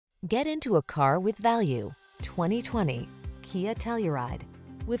Get into a car with value. 2020 Kia Telluride.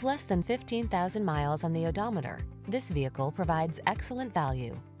 With less than 15,000 miles on the odometer, this vehicle provides excellent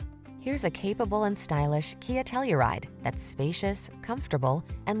value. Here's a capable and stylish Kia Telluride that's spacious, comfortable,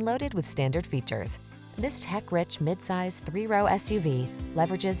 and loaded with standard features. This tech-rich midsize 3-row SUV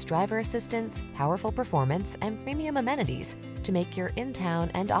leverages driver assistance, powerful performance, and premium amenities to make your in-town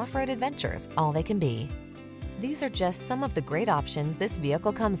and off-road adventures all they can be. These are just some of the great options this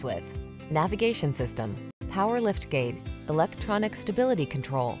vehicle comes with: navigation system, power liftgate, electronic stability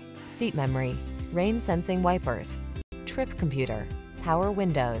control, seat memory, rain sensing wipers, trip computer, power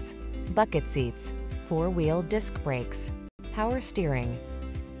windows, bucket seats, 4-wheel disc brakes, power steering.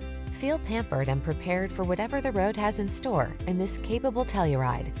 Feel pampered and prepared for whatever the road has in store in this capable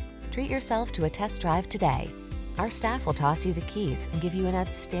Telluride. Treat yourself to a test drive today. Our staff will toss you the keys and give you an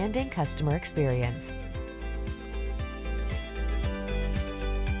outstanding customer experience.